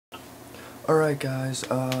Alright guys,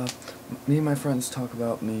 me and my friends talk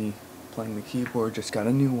about me playing the keyboard. Just got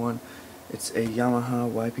a new one. It's a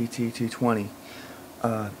Yamaha YPT 220.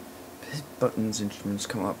 His buttons, instruments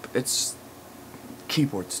come up. It's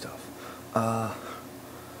keyboard stuff.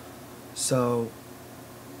 So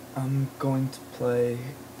I'm going to play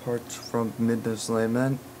parts from Midna's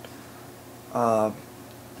Lament. One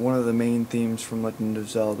of the main themes from Legend of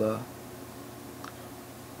Zelda.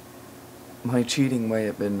 My cheating way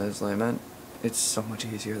at Midna's Lament. It's so much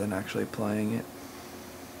easier than actually playing it.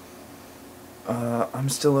 I'm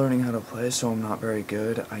still learning how to play, so I'm not very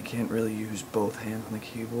good. I can't really use both hands on the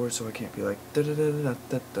keyboard, so I can't be like da da da da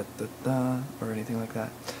da da da da or anything like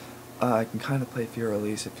that. I can kind of play Fear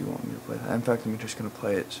Elise if you want me to play that. In fact, I'm just gonna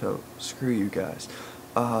play it, so screw you guys.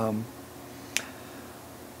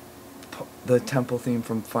 The temple theme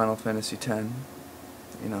from Final Fantasy X,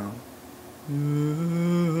 you know,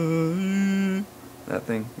 that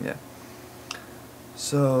thing, yeah.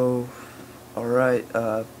 So, alright,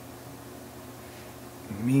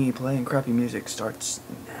 me playing crappy music starts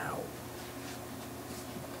now.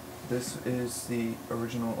 This is the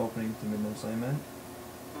original opening to Midna's Lament.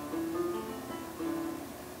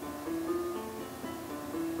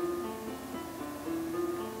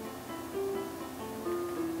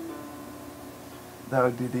 That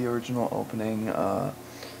would be the original opening.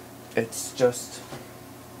 It's just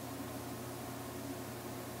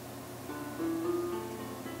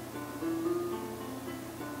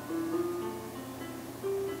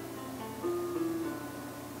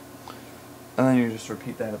and then you just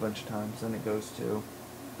repeat that a bunch of times, then it goes to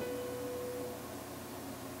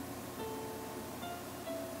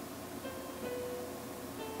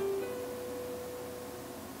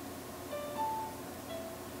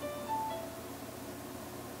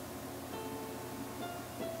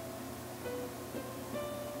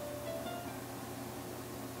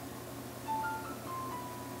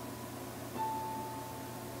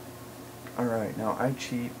alright, now I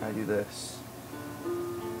cheat, I do this.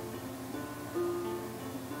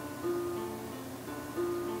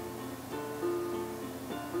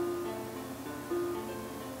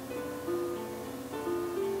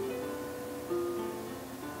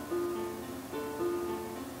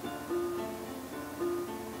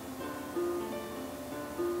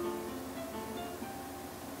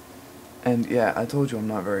 And yeah, I told you I'm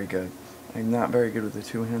not very good. I'm not very good with the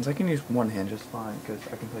two hands. I can use one hand just fine, because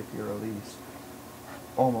I can play Fear Elise.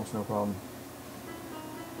 Almost no problem.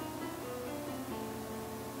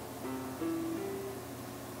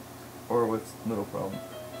 Or with little problem.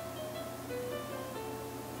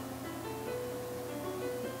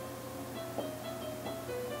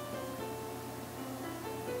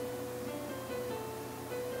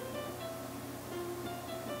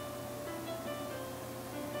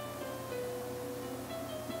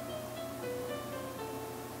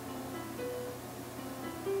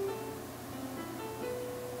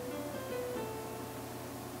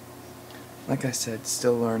 Like I said,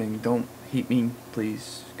 still learning. Don't hate me,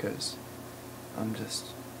 please, because I'm just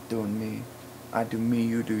doing me. I do me,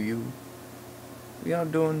 you do you. We all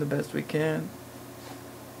doing the best we can.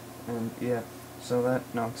 And yeah, so that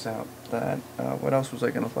knocks out that. What else was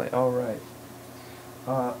I gonna play? Oh, right.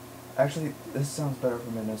 Actually, this sounds better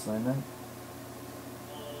for Midna's Lament.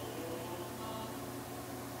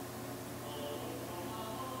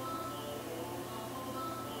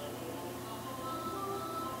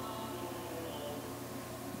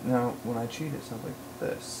 Now, when I cheat, it sounds like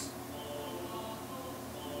this.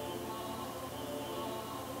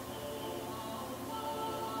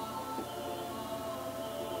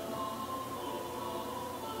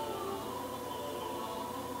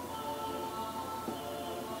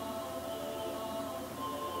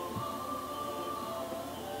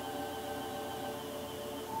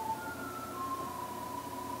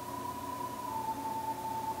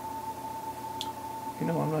 You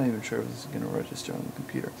know, I'm not even sure if this is going to register on the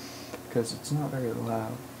computer, because it's not very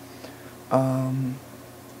loud.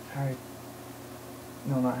 Harry...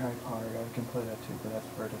 No, not Harry Potter. I can play that too, but that's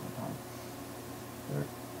for a different time.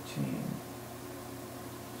 13...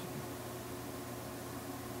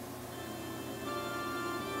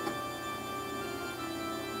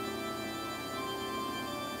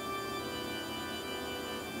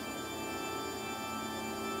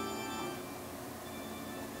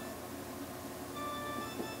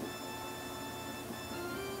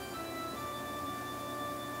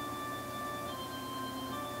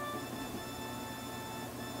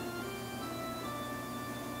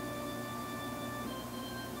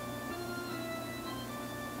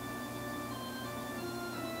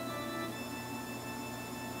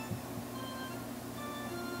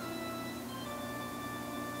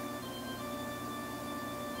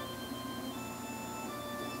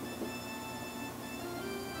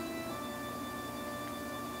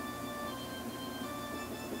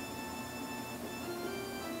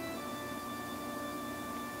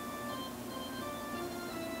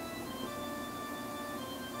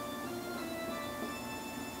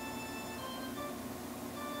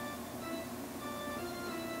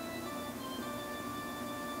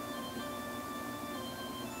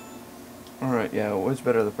 Yeah, it was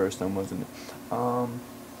better the first time, wasn't it? And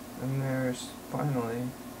there's finally.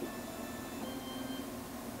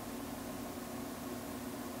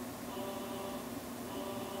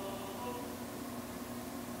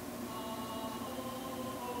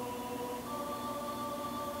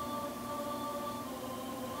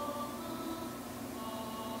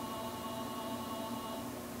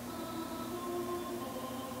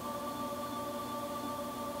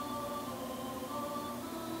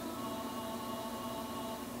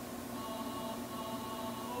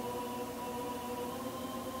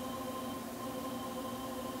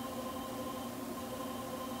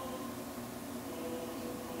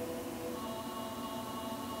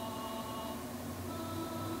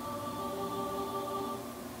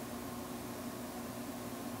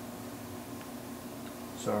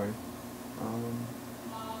 Sorry.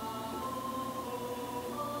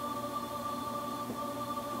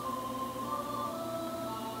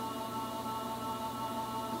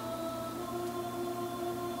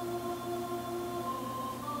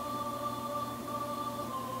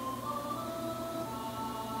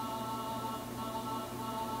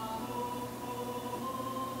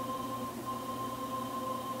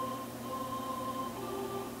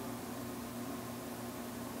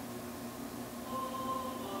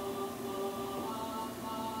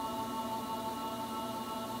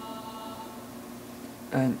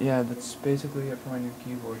 And yeah, that's basically it for my new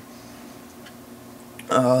keyboard.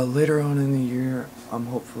 Later on in the year, I'm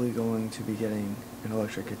hopefully going to be getting an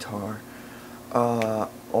electric guitar.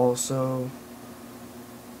 Also,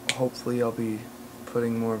 hopefully I'll be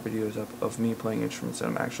putting more videos up of me playing instruments that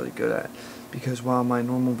I'm actually good at. Because while my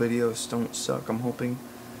normal videos don't suck, I'm hoping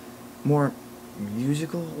more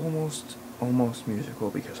musical, almost musical,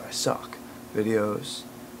 because I suck, videos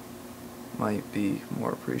might be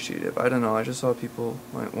more appreciative. I don't know, I just thought people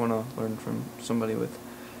might want to learn from somebody with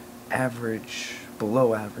average,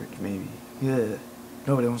 below average maybe. Yeah,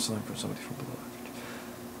 nobody wants to learn from somebody from below average.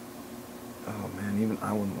 Oh man, even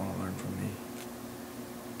I wouldn't want to learn from me.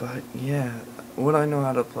 But yeah, what I know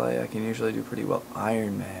how to play, I can usually do pretty well.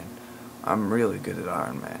 Iron Man. I'm really good at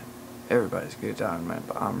Iron Man. Everybody's good at Iron Man,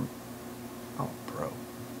 but I'm a pro.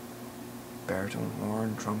 Baritone,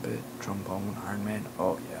 horn, trumpet, trombone, Iron Man.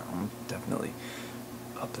 Oh yeah, I'm definitely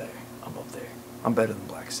up there. I'm up there. I'm better than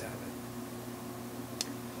Black Sabbath.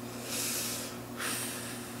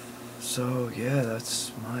 So yeah,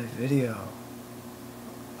 that's my video.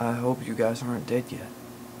 I hope you guys aren't dead yet.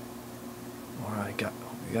 Or hope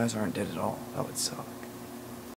you guys aren't dead at all. That would suck.